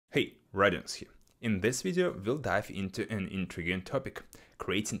Radians here. In this video, we'll dive into an intriguing topic,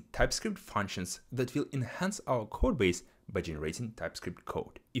 creating TypeScript functions that will enhance our codebase by generating TypeScript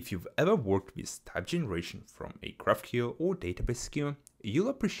code. If you've ever worked with type generation from a GraphQL or database schema, you'll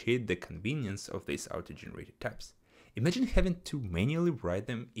appreciate the convenience of these auto-generated types. Imagine having to manually write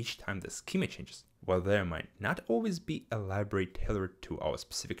them each time the schema changes. While there might not always be a library tailored to our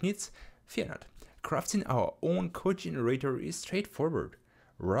specific needs, fear not. Crafting our own code generator is straightforward.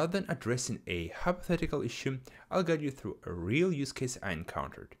 Rather than addressing a hypothetical issue, I'll guide you through a real use case I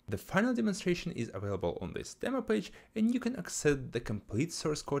encountered. The final demonstration is available on this demo page, and you can access the complete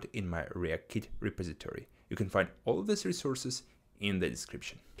source code in my ReactKit repository. You can find all of these resources in the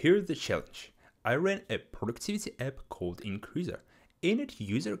description. Here's the challenge. I ran a productivity app called Increaser. Any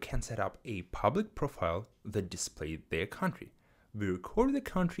user can set up a public profile that displays their country. We record the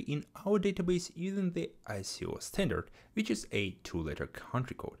country in our database using the ICO standard, which is a two-letter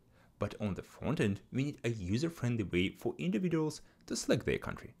country code. But on the front end, we need a user-friendly way for individuals to select their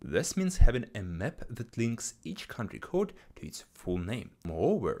country. This means having a map that links each country code to its full name.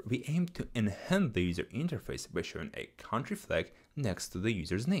 Moreover, we aim to enhance the user interface by showing a country flag next to the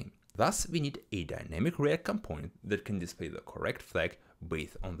user's name. Thus, we need a dynamic React component that can display the correct flag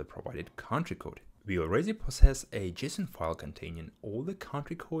based on the provided country code. We already possess a JSON file containing all the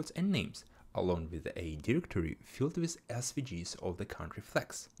country codes and names, along with a directory filled with SVGs of the country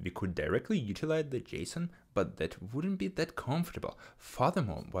flags. We could directly utilize the JSON, but that wouldn't be that comfortable.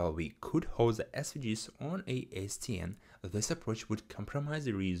 Furthermore, while we could host the SVGs on a STN, this approach would compromise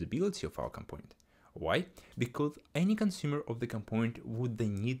the reusability of our component. Why? Because any consumer of the component would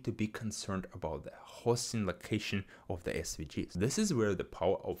then need to be concerned about the hosting location of the SVGs. This is where the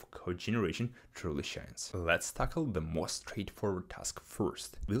power of code generation truly shines. Let's tackle the most straightforward task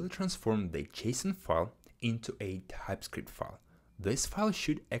first. We'll transform the JSON file into a TypeScript file. This file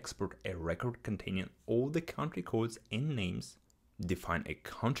should export a record containing all the country codes and names, define a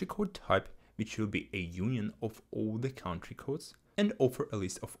country code type, which will be a union of all the country codes, and offer a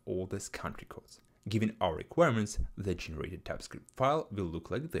list of all these country codes. Given our requirements, the generated TypeScript file will look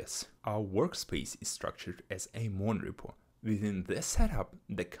like this. Our workspace is structured as a monorepo. Within this setup,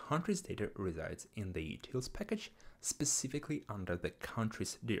 the country's data resides in the utils package, specifically under the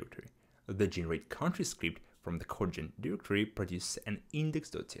countries directory. The generate country script from the codegen directory produces an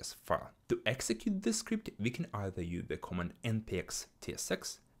index.ts file. To execute this script, we can either use the command npx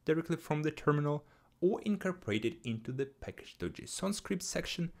tsx directly from the terminal or incorporate it into the package.json script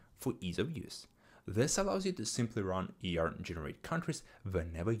section for ease of use. This allows you to simply run yarn generate countries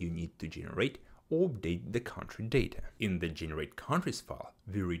whenever you need to generate or update the country data. In the generate countries file,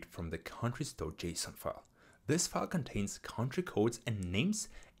 we read from the countries.json file. This file contains country codes and names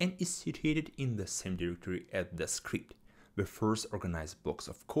and is situated in the same directory as the script. We first organize blocks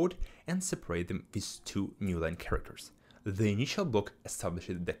of code and separate them with two new line characters. The initial block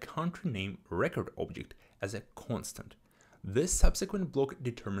establishes the country name record object as a constant. This subsequent block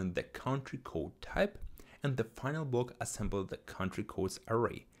determines the country code type, and the final block assembles the country codes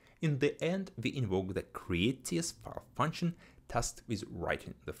array. In the end, we invoke the createTsFile function tasked with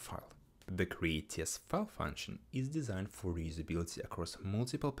writing the file. The createTsFile function is designed for reusability across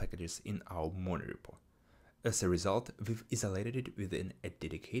multiple packages in our monorepo. As a result, we've isolated it within a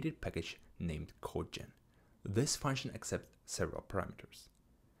dedicated package named codegen. This function accepts several parameters.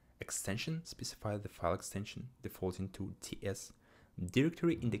 Extension specifies the file extension defaulting to ts.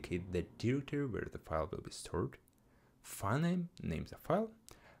 Directory indicates the directory where the file will be stored. File name names the file.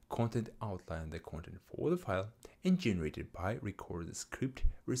 Content outlines the content for the file, and generated by records the script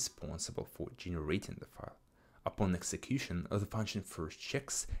responsible for generating the file. Upon execution, the function first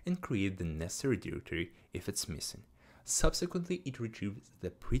checks and creates the necessary directory if it's missing. Subsequently, it retrieves the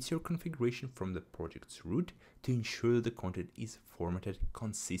prettier configuration from the project's root to ensure the content is formatted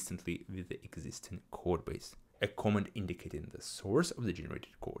consistently with the existing codebase. A comment indicating the source of the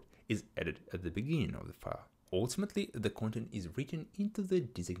generated code is added at the beginning of the file. Ultimately, the content is written into the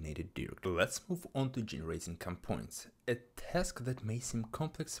designated directory. Let's move on to generating components, a task that may seem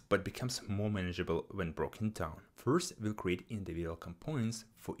complex but becomes more manageable when broken down. First, we'll create individual components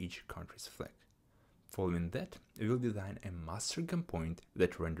for each country's flag. Following that, we will design a master component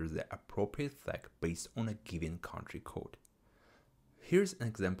that renders the appropriate flag based on a given country code. Here's an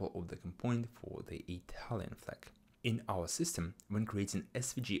example of the component for the Italian flag. In our system, when creating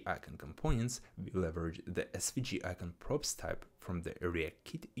SVG icon components, we leverage the SVG icon props type from the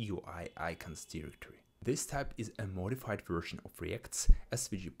ReactKit UI icons directory. This type is a modified version of React's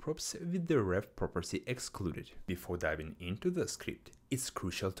SVG props with the ref property excluded. Before diving into the script, it's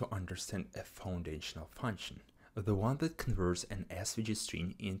crucial to understand a foundational function. the one that converts an SVG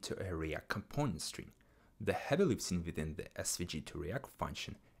string into a React component string. The heavy lifting within the SVG to React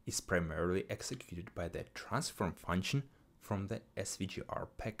function is primarily executed by the transform function from the SVGR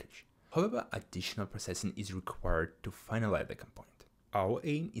package. However, additional processing is required to finalize the component. Our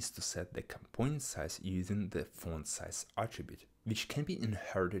aim is to set the component size using the font size attribute, which can be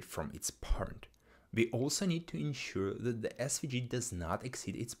inherited from its parent. We also need to ensure that the SVG does not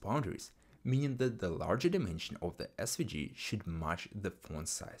exceed its boundaries, meaning that the larger dimension of the SVG should match the font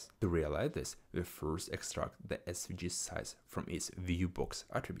size. To realize this, we first extract the SVG size from its viewBox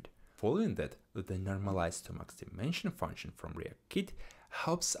attribute. Following that, the normalize to max dimension function from ReactKit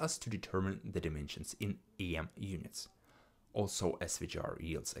helps us to determine the dimensions in EM units. Also, SVGR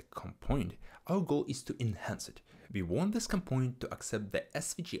yields a component. Our goal is to enhance it. We want this component to accept the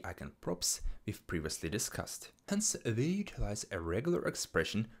SVG icon props we've previously discussed. Hence, we utilize a regular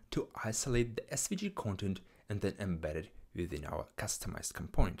expression to isolate the SVG content and then embed it within our customized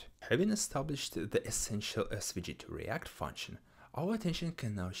component. Having established the essential SVG to React function, our attention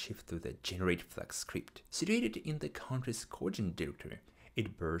can now shift to the generate flag script. Situated in the country's coding directory,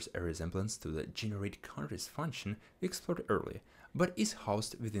 it bears a resemblance to the generate countries function we explored earlier, but is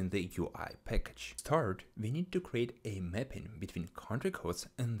housed within the UI package. To start, we need to create a mapping between country codes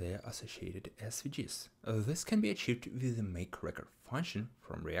and their associated SVGs. This can be achieved with the make record function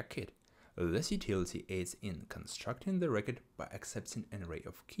from ReactKit. This utility aids in constructing the record by accepting an array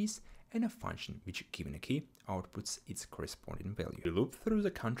of keys and a function which, given a key, outputs its corresponding value. We loop through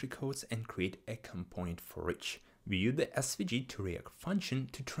the country codes and create a component for each. We use the SVG to React function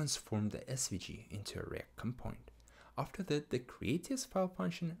to transform the SVG into a React component. After that, the createAsFile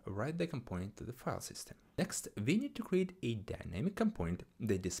function writes the component to the file system. Next, we need to create a dynamic component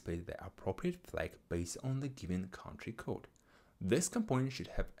that displays the appropriate flag based on the given country code. This component should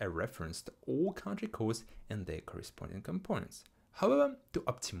have a reference to all country codes and their corresponding components. However, to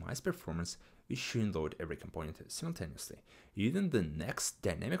optimize performance, we shouldn't load every component simultaneously. Using the next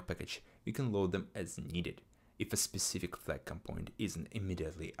dynamic package, we can load them as needed. If a specific flag component isn't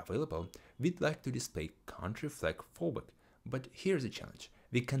immediately available, we'd like to display country flag fallback, but here's the challenge.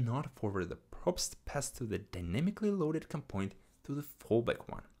 We cannot forward the props passed to the dynamically loaded component to the fallback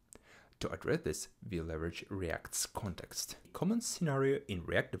one. To address this, we leverage React's context. A common scenario in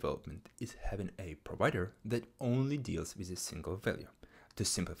React development is having a provider that only deals with a single value. To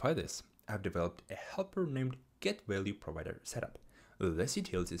simplify this, I've developed a helper named getValueProvider setup. This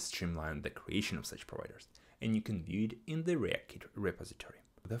utility streamlines the creation of such providers, and you can view it in the ReactKit repository.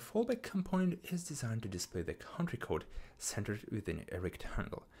 The fallback component is designed to display the country code centered within a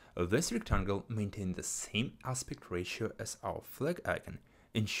rectangle. This rectangle maintains the same aspect ratio as our flag icon,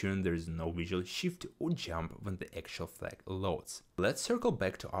 ensuring there is no visual shift or jump when the actual flag loads. Let's circle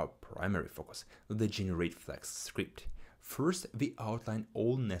back to our primary focus, the generate flags script. First, we outline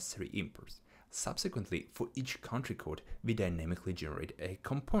all necessary imports. Subsequently, for each country code, we dynamically generate a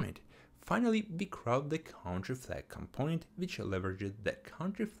component. Finally, we crowd the country flag component, which leverages the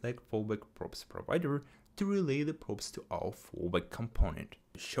country flag fallback props provider to relay the props to our fallback component.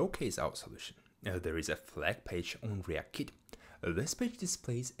 To showcase our solution, there is a flag page on ReactKit. This page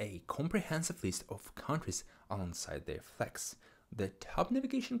displays a comprehensive list of countries alongside their flags. The tab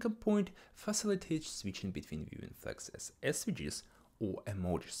navigation component facilitates switching between viewing flags as SVGs or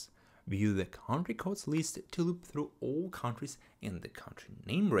emojis. We use the country codes list to loop through all countries, and the country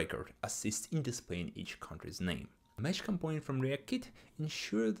name record assists in displaying each country's name. The match component from ReactKit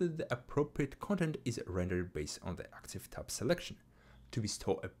ensures that the appropriate content is rendered based on the active tab selection. To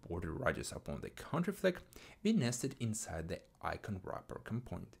bestow a border radius upon the country flag, we nest it inside the icon wrapper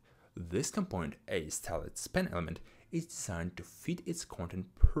component. This component, a styled span element, is designed to fit its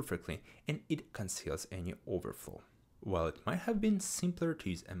content perfectly, and it conceals any overflow. While it might have been simpler to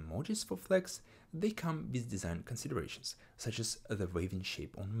use emojis for flags, they come with design considerations, such as the waving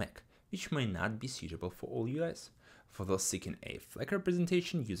shape on Mac, which may not be suitable for all UIs. For those seeking a flag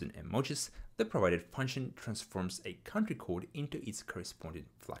representation using emojis, the provided function transforms a country code into its corresponding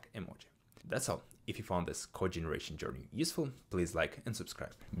flag emoji. That's all. If you found this code generation journey useful, please like and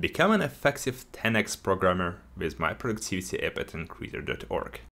subscribe. Become an effective 10x programmer with my productivity app at increaser.org.